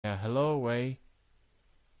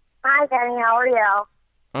Hi, Benny. How are you?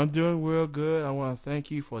 I'm doing real good. I want to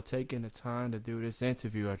thank you for taking the time to do this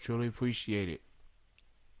interview. I truly appreciate it.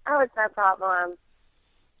 Oh, it's no problem.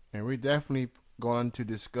 And we're definitely going to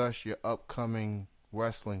discuss your upcoming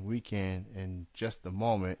wrestling weekend in just a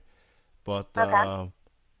moment. But Okay.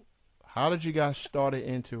 how did you guys started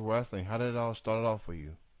into wrestling? How did it all start off for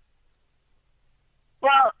you?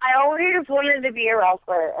 Well, I always wanted to be a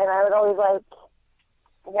wrestler, and I would always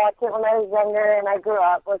watch it when I was younger. And I grew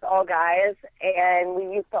up with all guys, and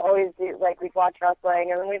we used to always do we'd watch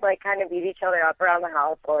wrestling, and then we'd kind of beat each other up around the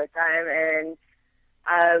house all the time. And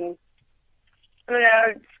um, I don't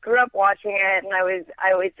know, just grew up watching it, and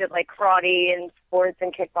I always did karate and sports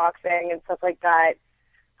and kickboxing and stuff like that.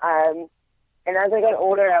 Um, And as I got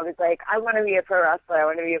older, I was like, I want to be a pro wrestler. I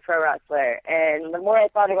want to be a pro wrestler. And the more I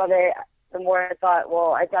thought about it, the more I thought,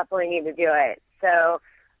 well, I definitely need to do it. So,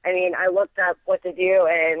 I mean, I looked up what to do,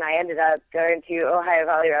 and I ended up going to Ohio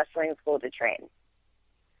Valley Wrestling School to train.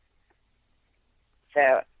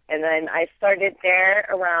 So, and then I started there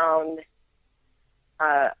around,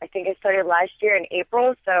 I think I started last year in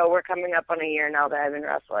April, so we're coming up on a year now that I've been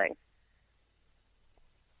wrestling.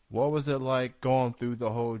 What was it like going through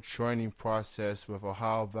the whole training process with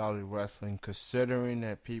Ohio Valley Wrestling, considering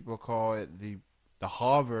that people call it the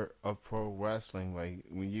Harvard of pro wrestling? Like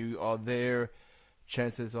when you are there,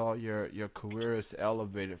 chances are your career is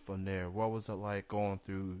elevated from there. What was it like going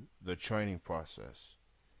through the training process?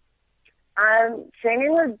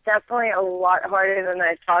 Training was definitely a lot harder than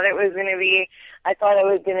I thought it was going to be. I thought it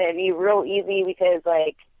was going to be real easy because,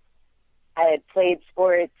 I had played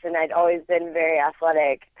sports and I'd always been very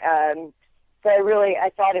athletic. So I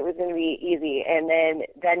thought it was going to be easy, and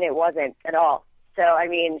then it wasn't at all. So, I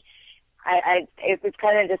mean, it was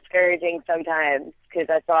kind of discouraging sometimes because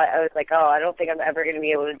I was like, oh, I don't think I'm ever going to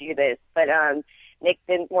be able to do this. But Nick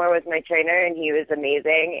Dinsmore was my trainer, and he was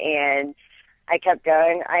amazing, and I kept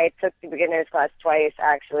going. I took the beginner's class twice,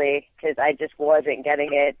 actually, because I just wasn't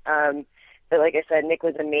getting it. But like I said, Nick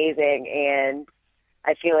was amazing, and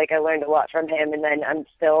I feel like I learned a lot from him. And then I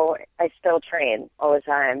still train all the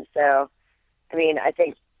time. So, I mean, I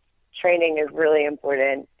think training is really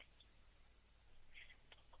important.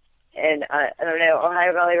 And I don't know,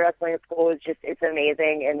 Ohio Valley Wrestling School is it's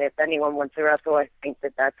amazing. And if anyone wants to wrestle, I think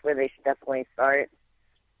that that's where they should definitely start.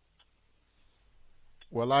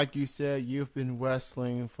 Well, like you said, you've been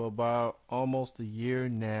wrestling for about almost a year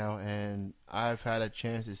now, and I've had a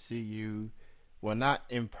chance to see you, well, not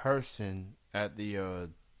in person at the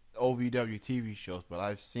OVW TV shows, but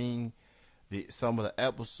I've seen some of the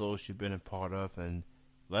episodes you've been a part of, and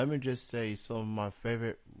let me just say, some of my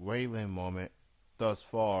favorite Raylan moment thus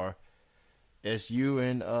far is you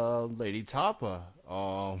and Lady Topper,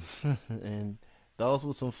 and those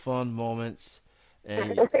were some fun moments,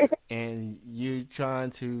 and you're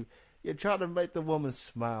trying to make the woman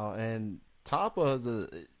smile, and Topper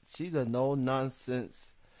she's a no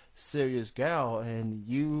nonsense serious gal, and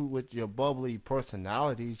you with your bubbly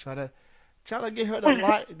personality try to get her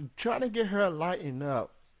to trying to get her to lighten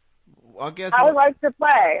up. I guess I would what like to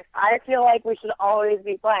play. I feel like we should always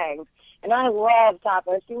be playing. And I love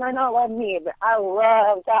Tapa. She might not love me, but I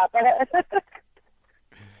love Tapa.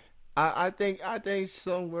 I think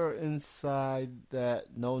somewhere inside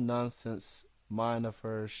that no nonsense mind of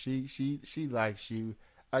hers, she likes you.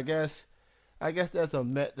 I guess I guess there's a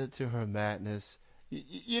method to her madness.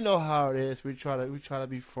 You know how it is. We try to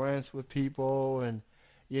be friends with people, and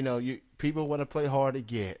you people want to play hard to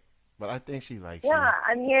get. But I think she likes you. Yeah,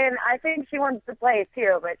 I mean, I think she wants to play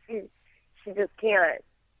too, but she just can't.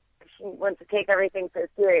 She wants to take everything so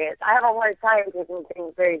serious. I have a hard time taking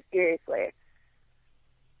things very seriously.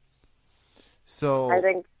 I So,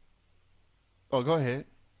 think. oh, go ahead.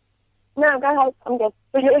 No, go ahead. I'm good.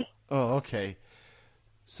 Oh, okay.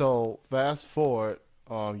 So fast forward,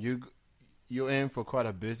 you're in for quite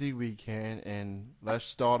a busy weekend, and let's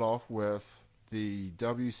start off with the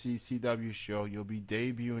WCCW show. You'll be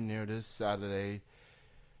debuting there this Saturday.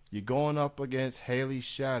 You're going up against Haley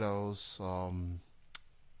Shadows.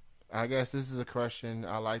 I guess this is a question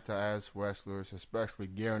I like to ask wrestlers, especially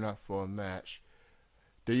gearing up for a match.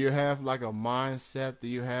 Do you have like a mindset? Do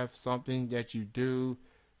you have something that you do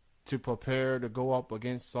to prepare to go up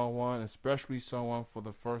against someone, especially someone for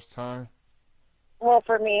the first time? Well,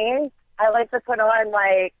 for me, I like to put on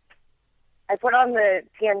I put on the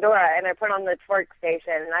Pandora and I put on the twerk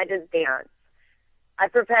station and I just dance. I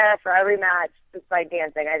prepare for every match just by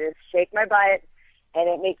dancing. I just shake my butt and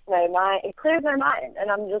it makes my mind, it clears my mind,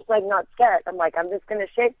 and I'm just not scared. I'm like, I'm just going to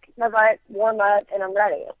shake my butt, warm up, and I'm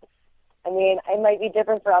ready. I mean, it might be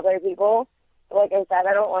different for other people. But like I said,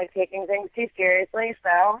 I don't like taking things too seriously,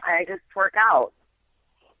 so I just twerk out.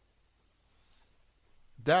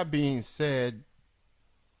 that being said,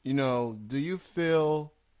 do you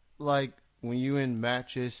feel like when you in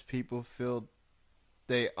matches, people feel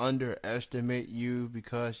they underestimate you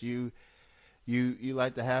because you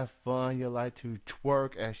like to have fun, you like to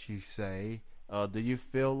twerk, as you say. Do you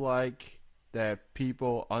feel like that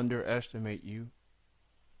people underestimate you?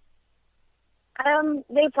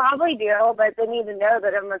 They probably do, but they need to know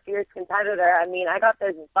that I'm a fierce competitor. I mean, I got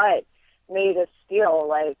this butt made of steel.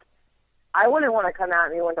 Like, I wouldn't want to come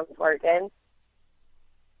at me when I'm twerking.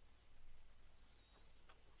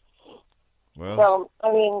 Well, So,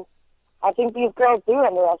 I mean, I think these girls do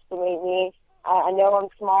underestimate me. I know I'm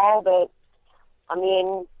small, but, I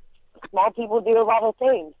mean, small people do a lot of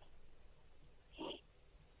things.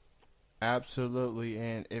 absolutely,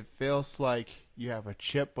 and it feels like you have a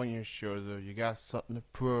chip on your shoulder. You got something to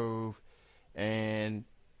prove, and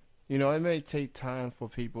it may take time for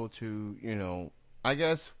people to, I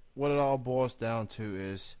guess what it all boils down to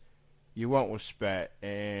is you want respect,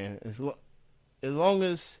 and as long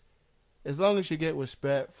as as long as you get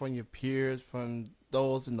respect from your peers, from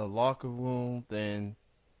those in the locker room, then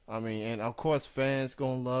I mean, and of course, fans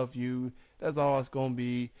gonna love you. There's always gonna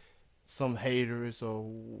be some haters or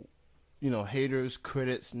haters,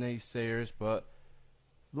 critics, naysayers, but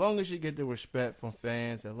as long as you get the respect from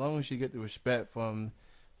fans, as long as you get the respect from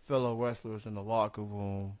fellow wrestlers in the locker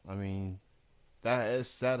room, I mean, that is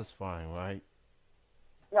satisfying, right?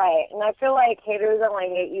 Right, and I feel like haters only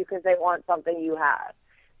hate you because they want something you have.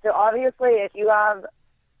 So obviously, if you want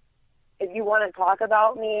to talk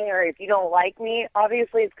about me or if you don't like me,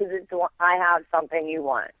 obviously it's because I have something you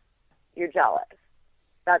want. You're jealous.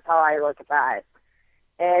 That's how I look at that.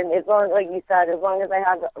 And as long, like you said, as long as I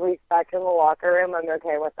have respect in the locker room, I'm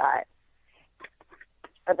okay with that.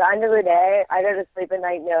 At the end of the day, I go to sleep at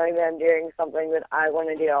night knowing that I'm doing something that I want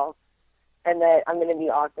to do and that I'm going to be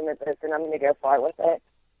awesome at this and I'm going to go far with it.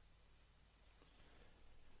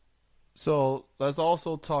 So let's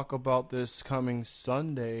also talk about this coming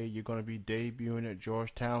Sunday. You're going to be debuting at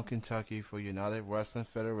Georgetown, Kentucky for United Wrestling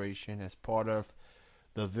Federation as part of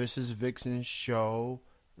the Vicious Vixen show.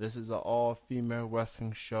 This is an all-female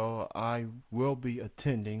wrestling show. I will be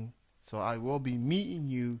attending, so I will be meeting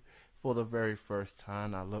you for the very first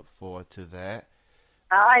time. I look forward to that.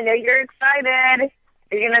 Oh, I know you're excited.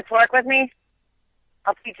 Are you going to twerk with me?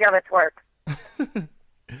 I'll teach you how to twerk.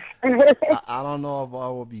 I don't know if I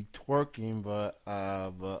will be twerking, but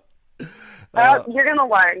Well, you're gonna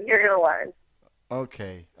learn. You're gonna learn.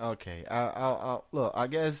 okay. I'll look. I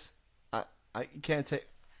guess I can't take.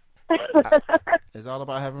 It's all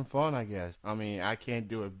about having fun, I guess. I mean, I can't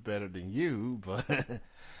do it better than you, but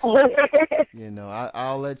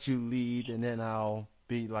I'll let you lead, and then I'll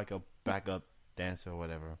be like a backup dancer or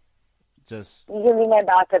whatever. Just You can be my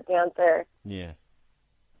backup dancer. yeah,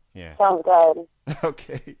 yeah. Sounds good.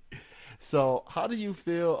 Okay. So, how do you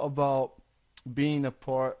feel about being a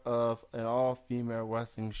part of an all-female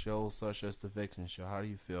wrestling show such as the Vixen Show? How do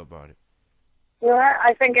you feel about it? You know what?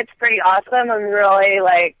 I think it's pretty awesome. I'm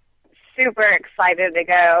really super excited to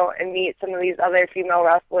go and meet some of these other female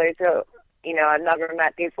wrestlers who I've never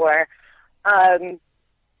met before. But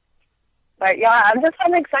yeah,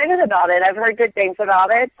 I'm excited about it. I've heard good things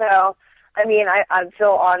about it, so I mean, I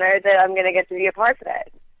feel honored that I'm going to get to be a part of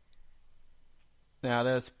it. Now,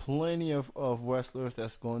 there's plenty of wrestlers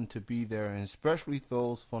that's going to be there, and especially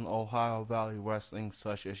those from Ohio Valley Wrestling,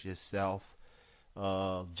 such as yourself.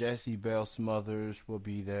 Jessie Bell Smothers will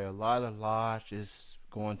be there. Lila Lodge is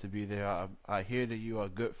going to be there. I hear that you are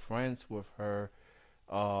good friends with her.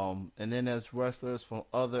 And then there's wrestlers from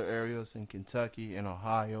other areas in Kentucky and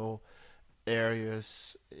Ohio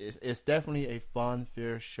areas. It's definitely a fun,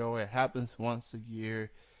 fair show. It happens once a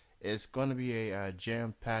year. It's going to be a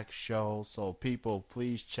jam-packed show, so people,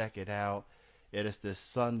 please check it out. It is this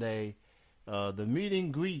Sunday. The meet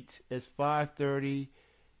and greet is 5:30.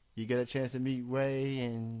 You get a chance to meet Ray,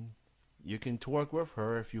 and you can twerk with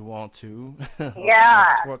her if you want to.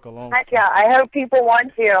 Yeah. Twerk along. Heck yeah. I hope people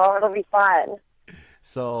want to. It'll be fun.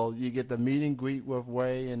 So you get the meet and greet with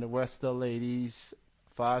Ray and the rest of the ladies,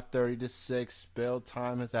 5:30 to 6. Bell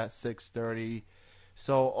time is at 6:30.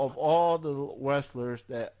 So of all the wrestlers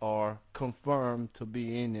that are confirmed to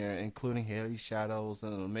be in there, including Haley Shadows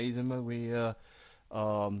and Amazing Maria,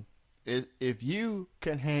 if you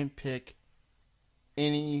can handpick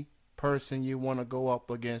any person you want to go up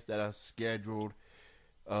against that are scheduled,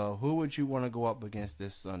 who would you want to go up against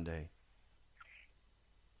this Sunday?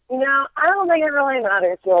 I don't think it really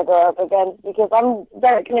matters who I go up against because I'm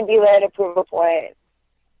going to be there to prove a point.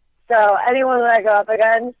 So anyone that I go up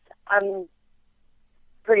against, I'm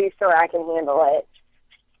pretty sure I can handle it.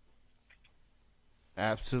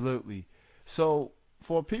 Absolutely. So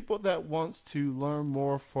for people that wants to learn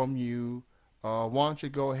more from you, why don't you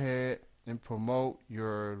go ahead and promote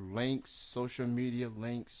your links, social media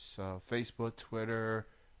links, Facebook, Twitter,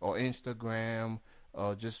 or Instagram.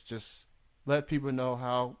 Just let people know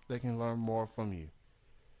how they can learn more from you.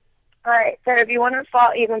 All right. So if you want to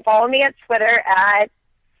follow, you can follow me at Twitter at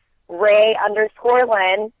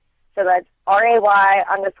Ray_Lynn. So that's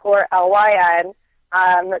RAY_LYN.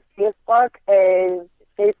 Facebook is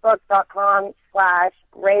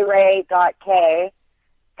facebook.com/rayray.k.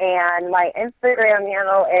 And my Instagram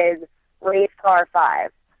handle is racecar5.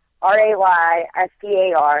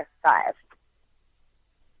 RAYSPAR5.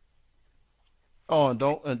 Oh, and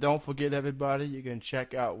don't forget, everybody, you can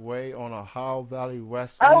check out Way on Ohio Valley Oh,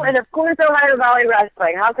 Wrestling. and of course Ohio Valley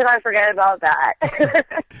Wrestling. How could I forget about that?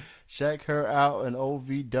 Check her out in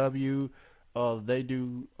OVW. They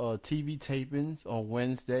do TV tapings on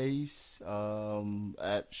Wednesdays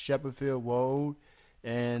at Shepherdfield Road,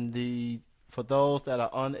 and for those that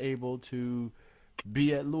are unable to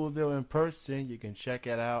be at Louisville in person, you can check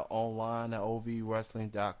it out online at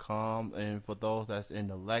ovwrestling.com. And for those that's in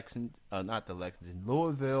the not the Lexington,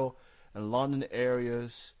 Louisville and London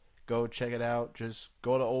areas, go check it out. Just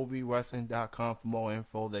go to ovwrestling.com for more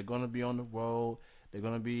info. They're going to be on the road. They're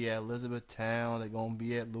going to be at Elizabethtown. They're going to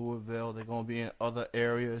be at Louisville. They're going to be in other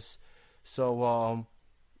areas. So,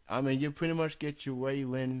 I mean, you pretty much get your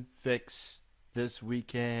Waylon fix this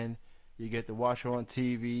weekend. You get to watch her on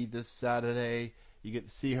TV this Saturday. You get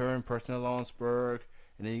to see her in person in Lawrenceburg.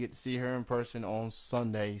 And then you get to see her in person on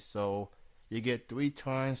Sunday. So you get 3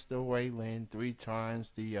 times the Waylon, 3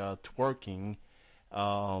 times the twerking. 3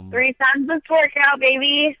 times the workout,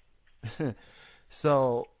 baby.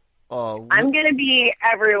 So I'm going to be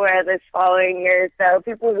everywhere this following year, so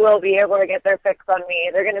people will be able to get their fix on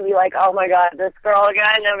me. They're going to be like, oh my God, this girl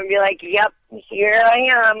again? And I'm going to be like, yep, here I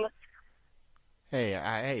am.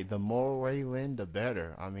 Hey, the more Waylon, the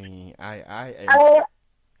better. I mean, Absolutely.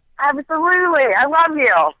 I love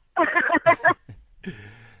you.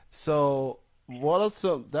 So,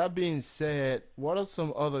 that being said, what are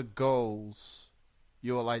some other goals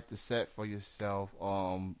you would like to set for yourself?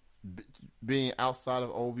 Being outside of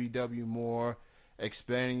OVW more,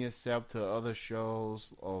 expanding yourself to other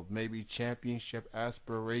shows, or maybe championship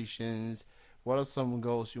aspirations. What are some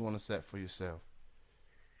goals you want to set for yourself?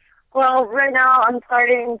 Well, right now I'm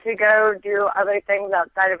starting to go do other things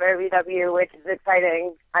outside of OVW, which is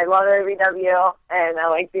exciting. I love OVW, and I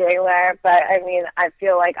like being there, but, I mean, I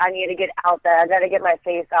feel like I need to get out there. I got to get my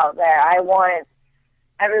face out there. I want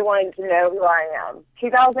everyone to know who I am.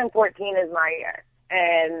 2014 is my year,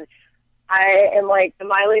 and I am like the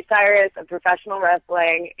Miley Cyrus of professional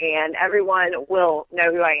wrestling, and everyone will know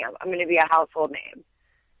who I am. I'm going to be a household name.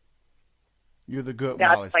 You're the good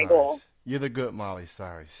That's Miley my Cyrus. goal. You're the good Miley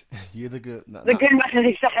Cyrus. You're the good. Good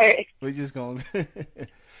Miley Cyrus. We're just going.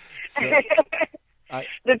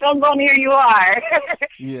 Depends on who you are.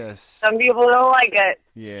 Yes. Some people don't like it.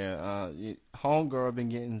 Yeah. Homegirl been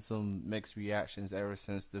getting some mixed reactions ever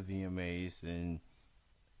since the VMAs, and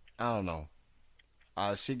I don't know.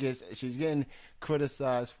 She's getting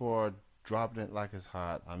criticized for dropping it like it's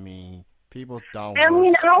hot. I mean, people don't. I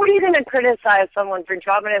mean, how are you going to criticize someone for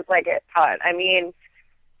dropping it like it's hot? I mean,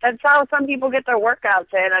 that's how some people get their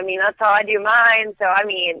workouts in. I mean, that's how I do mine. So, I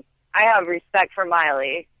mean, I have respect for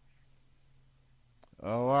Miley.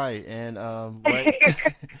 All right. And,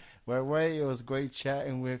 Ray, it was great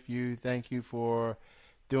chatting with you. Thank you for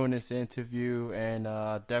doing this interview. And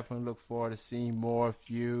definitely look forward to seeing more of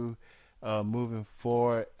you moving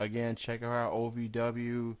forward. Again, check her out,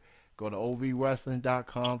 OVW. Go to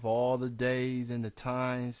ovwrestling.com for all the days and the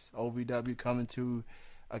times. OVW coming to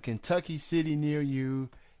a Kentucky city near you.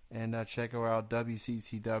 And check her out,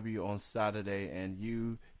 WCCW on Saturday and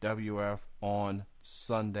UWF on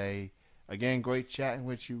Sunday. Again, great chatting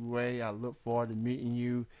with you, Ray. I look forward to meeting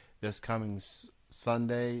you this coming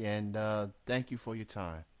Sunday. And thank you for your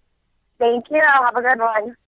time. Thank you. Have a good one.